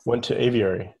went to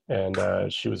Aviary,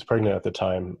 and she was pregnant at the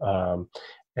time,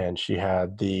 and she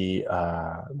had the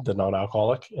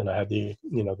non-alcoholic, and I had the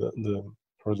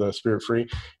spirit-free,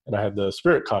 and I had the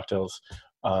spirit cocktails,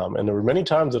 and there were many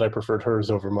times that I preferred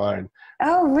hers over mine.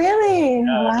 Oh, really?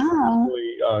 Yeah, Wow. it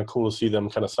was really cool to see them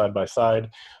kind of side by side,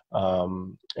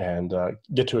 and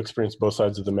get to experience both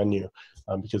sides of the menu.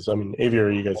 Because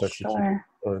Aviary, you guys execute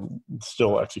or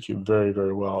still execute very,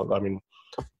 very well.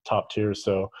 Top tier.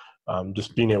 So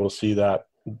just being able to see that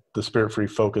the spirit-free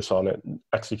focus on it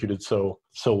executed so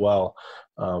well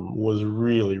was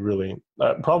really, really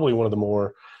probably one of the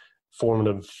more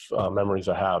formative memories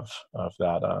I have of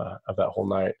that whole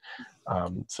night.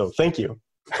 So thank you.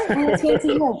 Oh, that's great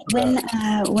to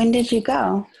hear. When did you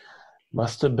go?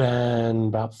 Must have been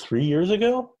about 3 years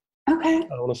ago. Okay.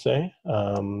 I want to say.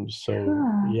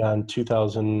 Yeah, in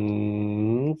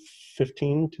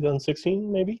 2015,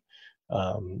 2016, maybe.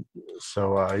 Um,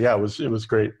 yeah, it was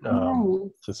great Nice.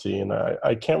 to see, and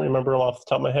I can't remember them off the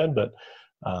top of my head, but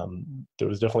there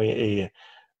was definitely a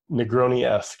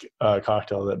Negroni-esque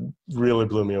cocktail that really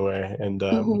blew me away, and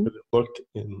Hmm. because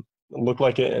it looked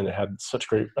like it, and it had such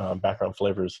great background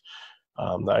flavors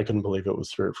that I couldn't believe it was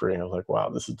spirit free. I was like, wow,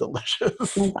 this is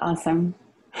delicious. That's awesome.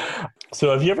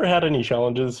 So, have you ever had any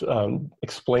challenges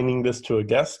explaining this to a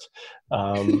guest,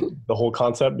 the whole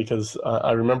concept? Because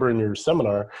I remember in your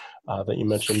seminar that you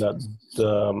mentioned that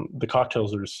the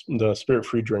cocktails or the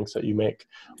spirit-free drinks that you make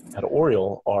at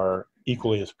Oriole are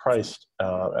equally as priced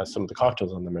as some of the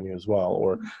cocktails on the menu as well,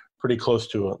 or pretty close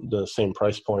to the same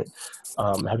price point.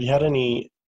 Have you had any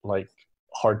like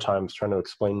hard times trying to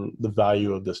explain the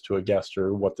value of this to a guest,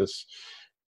 or what this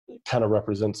kind of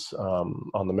represents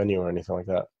on the menu or anything like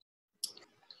that?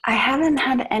 I haven't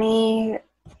had any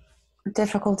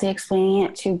difficulty explaining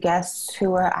it to guests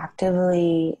who are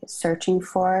actively searching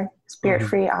for Hmm.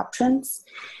 spirit-free options.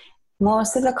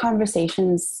 Most of the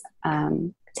conversations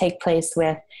take place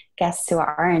with guests who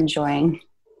are enjoying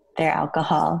their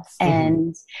alcohol Hmm.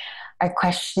 and are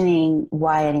questioning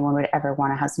why anyone would ever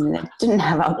want to have something that didn't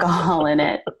have alcohol in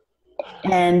it.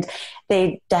 And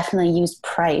they definitely use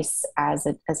price as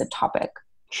a topic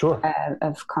Sure.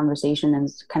 of conversation and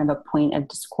kind of a point of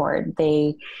discord.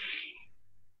 They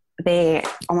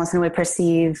almost in a way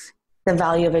perceive the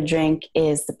value of a drink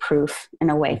is the proof in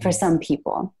a way for Hmm. some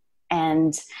people.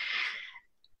 And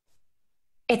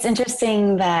it's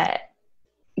interesting that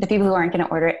the people who aren't going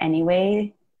to order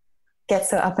anyway get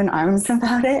so up in arms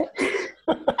about it.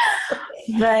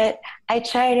 But I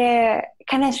try to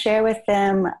kind of share with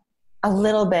them a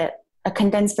little bit, a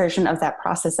condensed version of that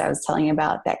process I was telling you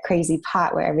about, that crazy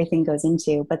pot where everything goes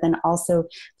into, but then also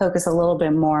focus a little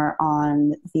bit more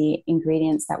on the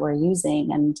ingredients that we're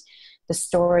using and the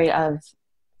story of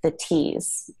the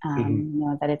teas. Hmm.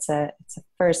 That it's a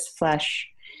first flush,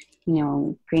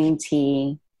 green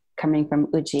tea coming from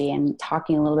Uji, and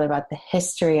talking a little bit about the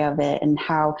history of it and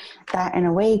how that in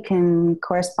a way can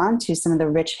correspond to some of the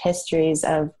rich histories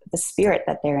of the spirit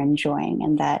that they're enjoying,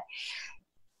 and that,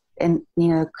 and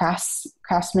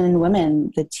craftsmen and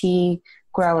women, the tea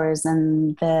growers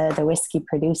and the whiskey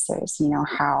producers,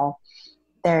 how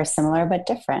they're similar but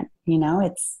different.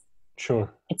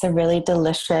 Sure. It's a really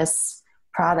delicious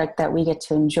product that we get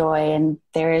to enjoy, and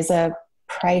there is a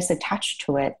price attached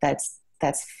to it that's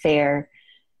fair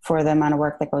for the amount of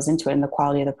work that goes into it and the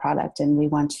quality of the product. And we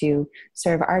want to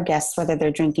serve our guests, whether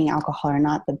they're drinking alcohol or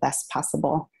not, the best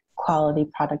possible quality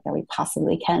product that we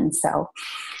possibly can. So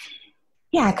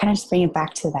yeah, I kind of just bring it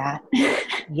back to that.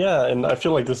 Yeah, and I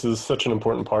feel like this is such an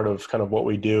important part of kind of what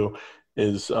we do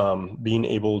is being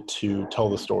able to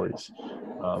tell the stories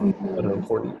that are Mhm.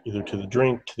 important either to the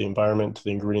drink, to the environment, to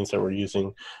the ingredients that we're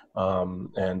using.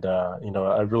 And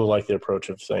I really like the approach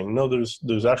of saying, no,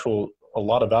 there's actual a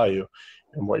lot of value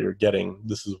in what you're getting.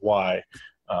 This is why,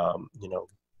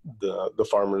 the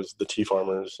farmers, the tea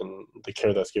farmers, and the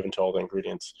care that's given to all the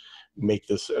ingredients make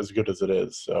this as good as it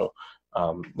is. So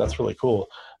that's really cool.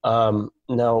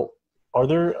 Now, are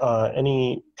there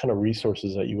any kind of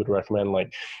resources that you would recommend?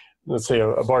 Like, let's say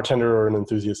a bartender or an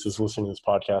enthusiast is listening to this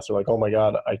podcast. They're like, "Oh my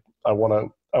God, I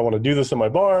want to do this in my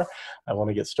bar. I want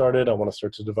to get started. I want to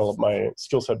start to develop my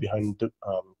skill set behind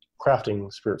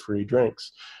crafting spirit-free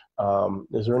drinks."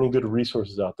 Is there any good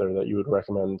resources out there that you would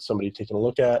recommend somebody taking a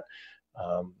look at,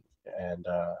 um, and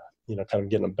kind of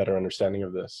getting a better understanding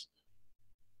of this?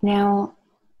 Now,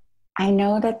 I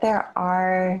know that there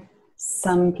are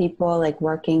some people like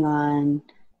working on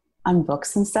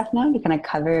books and stuff now to kind of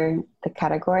cover the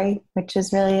category, which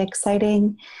is really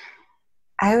exciting.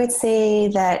 I would say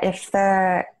that if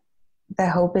the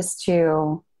hope is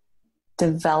to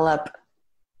develop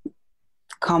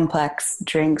complex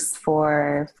drinks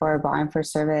for a bar and for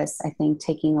service, I think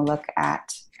taking a look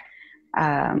at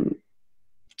um,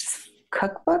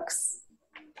 cookbooks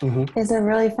Mm-hmm. is a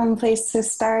really fun place to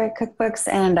start. Cookbooks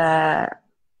and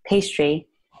pastry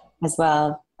as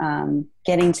well.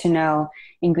 Getting to know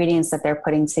ingredients that they're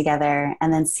putting together,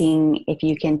 and then seeing if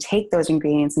you can take those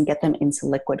ingredients and get them into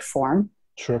liquid form.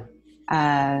 Sure.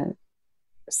 Uh,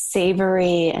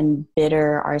 Savory and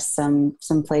bitter are some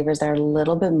flavors that are a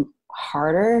little bit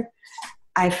harder,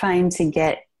 I find, to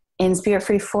get in spirit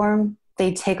free form.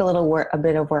 They take a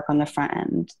bit of work on the front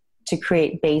end to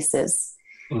create bases.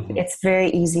 Mm-hmm. It's very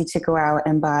easy to go out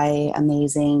and buy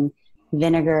amazing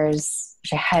vinegars,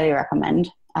 which I highly recommend,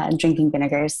 drinking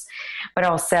vinegars, but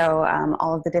also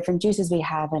all of the different juices we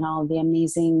have and all of the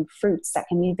amazing fruits that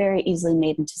can be very easily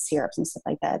made into syrups and stuff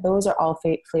like that. Those are all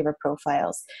flavor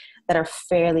profiles that are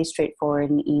fairly straightforward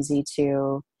and easy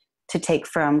to take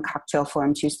from cocktail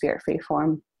form to spirit-free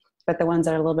form. but the ones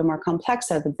that are a little bit more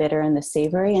complex are the bitter and the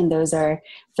savory. And those are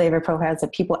flavor profiles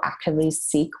that people actively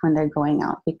seek when they're going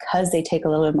out because they take a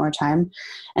little bit more time.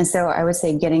 And so I would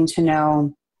say getting to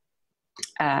know,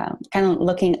 kind of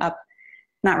looking up,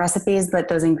 not recipes, but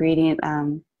those ingredient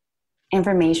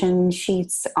information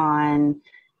sheets on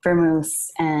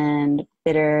vermouths and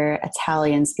bitter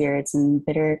Italian spirits and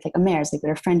bitter, like Amers, like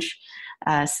bitter French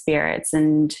spirits,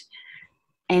 and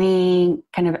any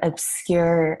kind of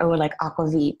obscure, like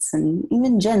aquavits and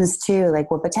even gins too,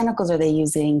 like what botanicals are they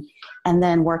using, and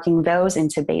then working those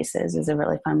into bases is a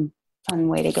really fun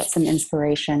way to get some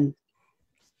inspiration.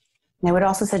 And I would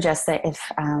also suggest that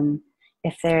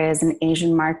if there is an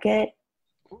Asian market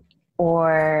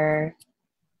or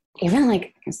even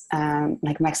like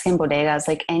Mexican bodegas,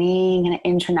 like any kind of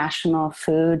international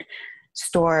food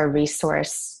store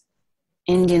resource,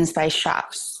 Indian spice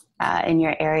shops in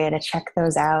your area, to check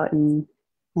those out and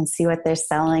see what they're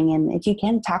selling. And if you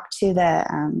can, talk to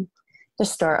the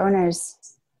store owners.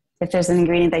 If there's an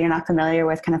ingredient that you're not familiar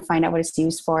with, kind of find out what it's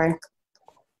used for.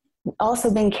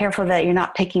 Also being careful that you're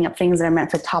not picking up things that are meant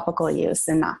for topical use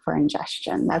and not for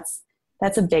ingestion.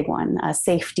 That's a big one.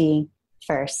 Safety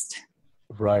first.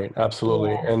 Right.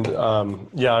 Absolutely. Yeah. And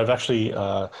I've actually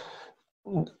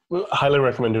highly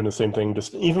recommend doing the same thing.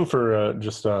 Just even for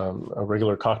just a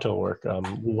regular cocktail work.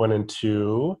 We went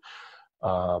into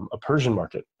a Persian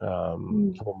market a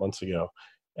couple months ago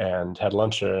and had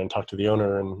lunch there and talked to the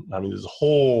owner. And I mean, there's a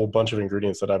whole bunch of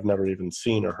ingredients that I've never even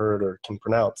seen or heard or can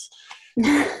pronounce.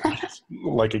 Just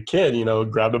like a kid,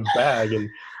 grabbed a bag and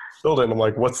filled it. And I'm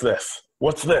like, what's this?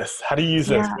 What's this? How do you use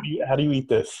this? How do you eat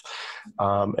this?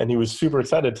 And he was super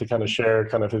excited to kind of share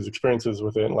kind of his experiences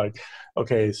with it. And like,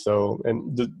 okay, so,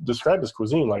 and describe his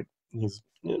cuisine. Like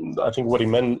I think what he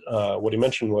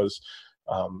mentioned was,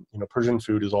 Persian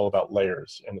food is all about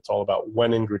layers, and it's all about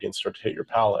when ingredients start to hit your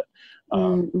palate.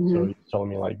 So he's telling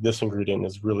me like this ingredient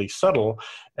is really subtle,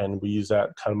 and we use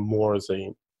that kind of more as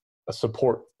a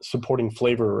supporting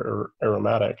flavor or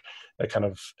aromatic that kind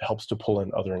of helps to pull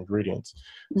in other ingredients.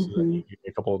 So then you get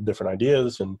a couple of different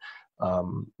ideas, and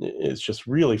it's just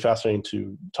really fascinating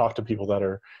to talk to people that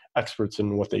are experts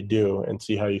in what they do and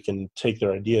see how you can take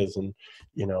their ideas and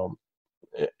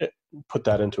put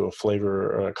that into a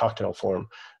flavor or a cocktail form,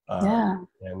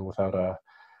 and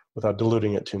without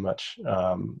diluting it too much.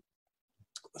 No,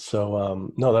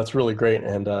 that's really great.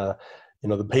 And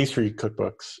the pastry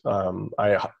cookbooks,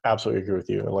 I absolutely agree with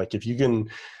you. Like if you can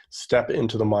step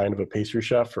into the mind of a pastry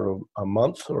chef for a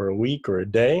month or a week or a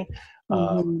day,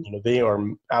 they are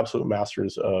absolute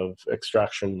masters of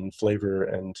extraction, flavor,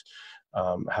 and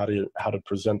how to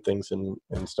present things and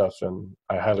stuff. And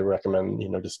I highly recommend,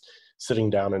 just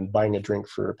sitting down and buying a drink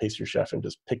for a pastry chef and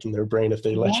just picking their brain if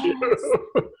they let you.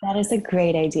 That is a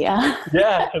great idea.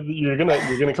 Yeah, you're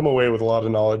gonna come away with a lot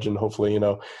of knowledge, and hopefully,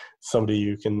 somebody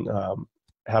you can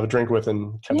have a drink with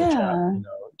and kind of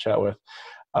chat with.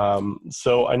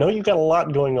 So I know you've got a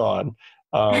lot going on.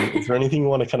 Is there anything you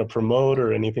want to kind of promote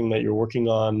or anything that you're working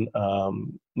on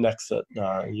next that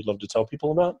you'd love to tell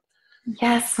people about?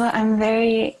 Yes, well, I'm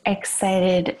very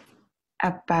excited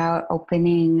about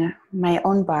opening my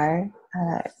own bar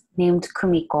named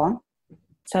Kumiko.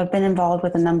 So I've been involved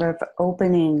with a number of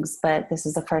openings, but this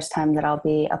is the first time that I'll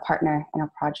be a partner in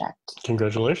a project.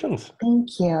 Congratulations.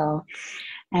 Thank you.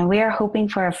 And we are hoping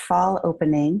for a fall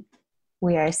opening.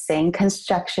 We are saying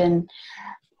construction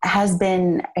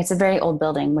it's a very old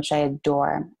building, which I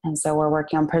adore. And so we're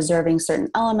working on preserving certain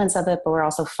elements of it, but we're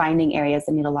also finding areas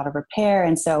that need a lot of repair.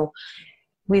 And so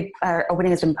our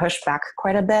opening has been pushed back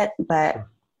quite a bit, but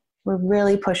we're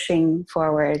really pushing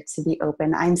forward to be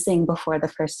open. I'm seeing before the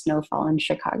first snowfall in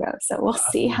Chicago, so we'll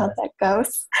see how that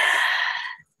goes.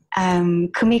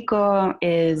 Kumiko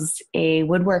is a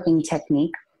woodworking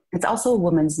technique. It's also a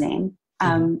woman's name.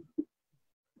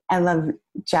 I love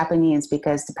Japanese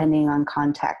because depending on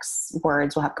context,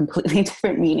 words will have completely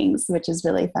different meanings, which is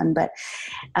really fun. But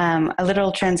a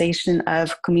literal translation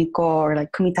of kumiko, or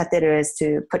like kumitateru, is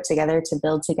to put together, to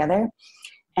build together.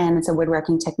 And it's a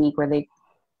woodworking technique where they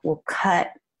will cut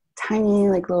tiny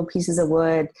like little pieces of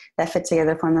wood that fit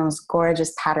together, form those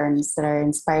gorgeous patterns that are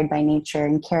inspired by nature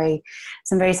and carry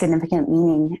some very significant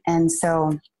meaning. And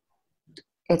so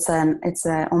it's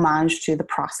a homage to the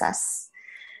process,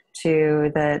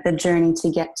 to the journey to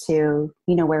get to,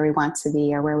 where we want to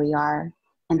be or where we are,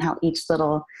 and how each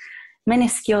little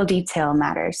minuscule detail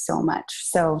matters so much.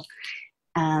 So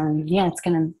it's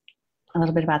kind of a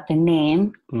little bit about the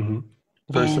name.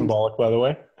 Very symbolic, by the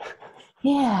way.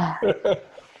 Yeah.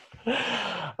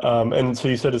 And so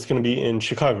you said it's going to be in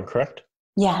Chicago, correct?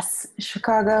 Yes,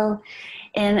 Chicago,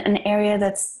 in an area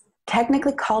that's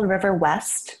technically called River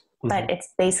West, but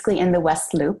it's basically in the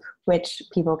West Loop, which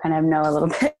people kind of know a little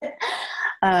bit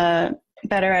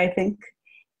better, I think.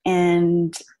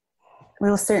 And we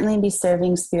will certainly be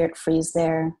serving Spirit Freeze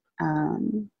there.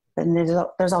 And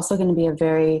there's also going to be a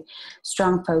very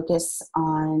strong focus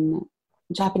on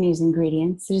Japanese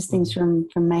ingredients, so just things from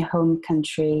my home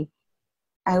country.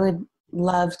 I would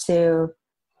love to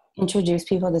introduce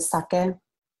people to sake a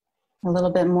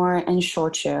little bit more and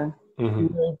shochu,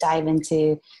 and really dive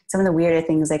into some of the weirder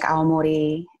things like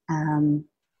aomori, and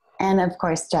of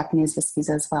course Japanese whiskeys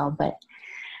as well, but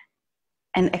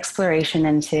an exploration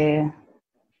into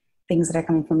things that are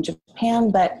coming from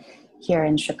Japan, but here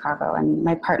in Chicago. And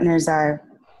my partners are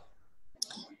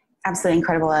absolutely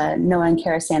incredible. Noah and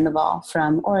Kara Sandoval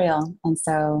from Oriole. And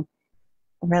so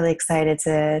I'm really excited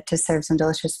to serve some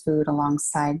delicious food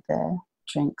alongside the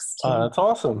drinks too. That's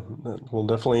awesome. We'll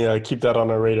definitely keep that on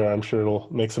our radar. I'm sure it'll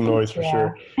make some noise for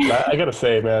sure. I got to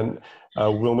say, man,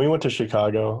 when we went to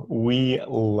Chicago, we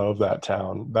love that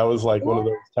town. That was like one of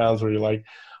those towns where you're like,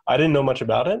 I didn't know much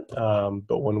about it,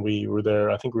 but when we were there,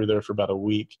 I think we were there for about a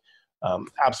week,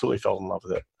 absolutely fell in love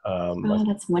with it.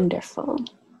 That's wonderful.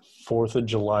 4th of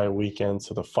July weekend,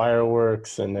 so the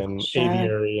fireworks and then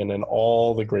aviary and then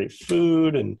all the great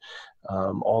food and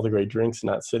all the great drinks in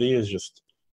that city is just,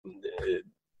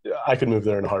 I could move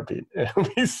there in a heartbeat.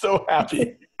 I'd be so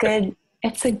happy.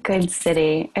 It's a good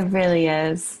city. It really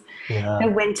is. Yeah. The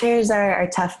winters are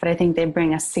tough, but I think they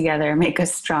bring us together, make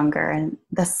us stronger. And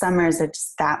the summers are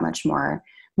just that much more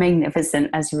magnificent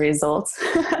as a result.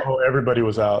 Everybody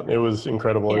was out. It was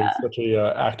incredible. Yeah. It was such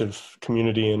a active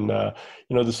community. And,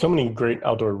 there's so many great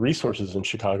outdoor resources in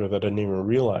Chicago that I didn't even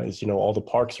realize, all the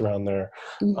parks around there.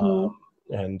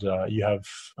 And you have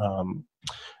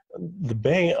the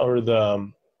bay or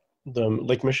the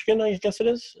Lake Michigan, I guess it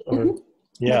is. Or,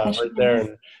 yeah, right there.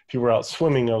 And people were out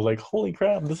swimming. I was like, holy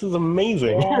crap, this is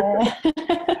amazing. Yeah.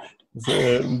 It's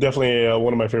definitely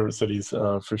one of my favorite cities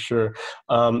for sure.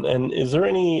 And is there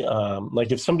any,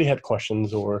 if somebody had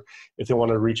questions or if they want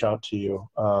to reach out to you,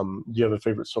 do you have a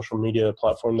favorite social media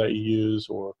platform that you use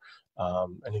or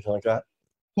anything like that?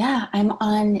 Yeah, I'm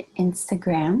on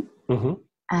Instagram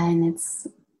and it's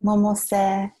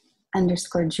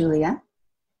Momose_Julia.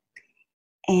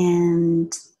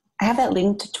 And I have that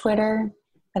link to Twitter,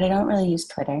 but I don't really use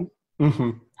Twitter.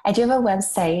 I do have a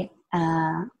website,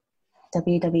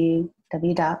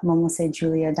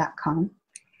 www.momosejulia.com.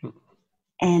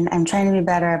 And I'm trying to be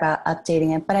better about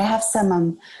updating it, but I have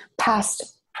some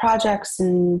past projects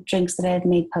and drinks that I had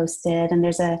made posted, and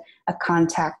there's a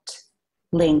contact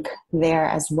link there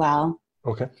as well.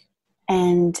 Okay.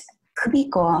 And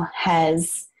Kumiko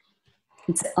has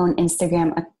its own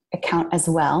Instagram account as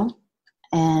well.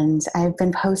 And I've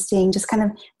been posting just kind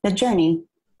of the journey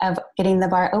of getting the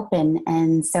bar open.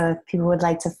 And so if people would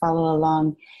like to follow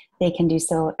along, they can do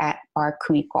so at Bar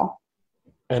Kumiko.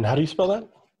 And how do you spell that?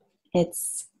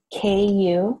 It's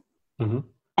Kumiko.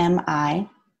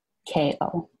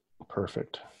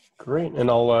 Perfect. Great. And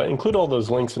I'll include all those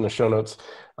links in the show notes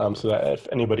so that if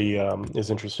anybody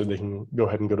is interested, they can go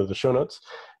ahead and go to the show notes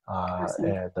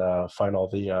and find all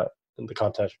the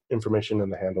contact information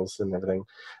and the handles and everything.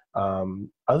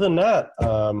 Other than that,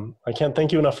 I can't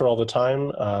thank you enough for all the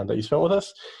time that you spent with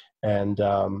us. And,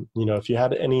 if you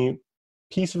had any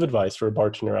piece of advice for a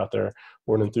bartender out there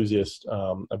or an enthusiast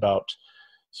about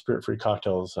spirit-free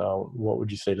cocktails, what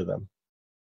would you say to them?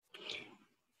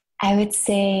 I would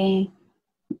say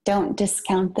don't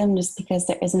discount them just because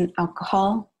there isn't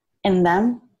alcohol in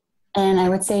them. And I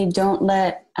would say don't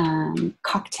let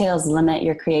cocktails limit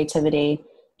your creativity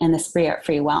in the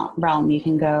spirit-free realm. You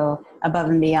can go above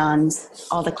and beyond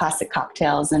all the classic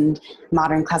cocktails and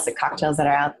modern classic cocktails that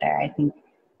are out there. I think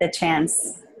the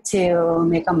chance to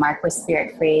make a mark with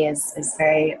spirit-free is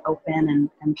very open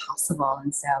and possible.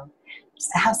 And so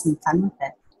just to have some fun with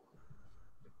it.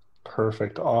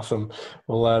 Perfect. Awesome.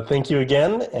 Well, thank you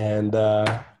again. And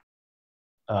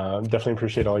definitely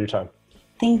appreciate all your time.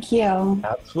 Thank you.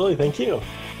 Absolutely. Thank you.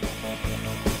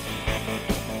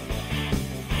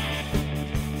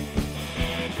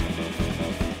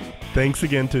 Thanks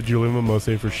again to Julia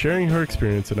Momose for sharing her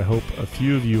experience, and I hope a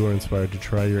few of you are inspired to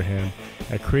try your hand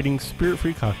at creating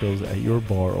spirit-free cocktails at your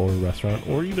bar or restaurant,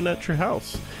 or even at your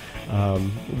house.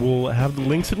 We'll have the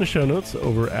links in the show notes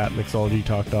over at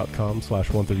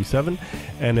mixologytalk.com/137.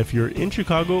 And if you're in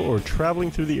Chicago or traveling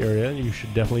through the area, you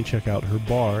should definitely check out her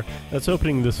bar that's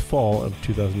opening this fall of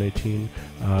 2018,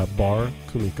 Bar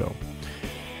Kumiko.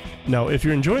 Now, if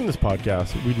you're enjoying this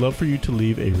podcast, we'd love for you to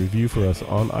leave a review for us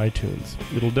on iTunes.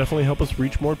 It'll definitely help us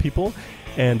reach more people.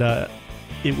 And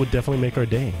it would definitely make our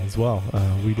day as well.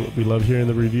 We love hearing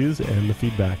the reviews and the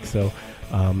feedback. So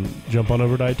jump on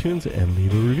over to iTunes and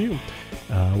leave a review.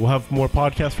 We'll have more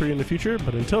podcasts for you in the future,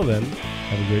 but until then,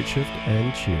 have a great shift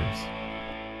and cheers.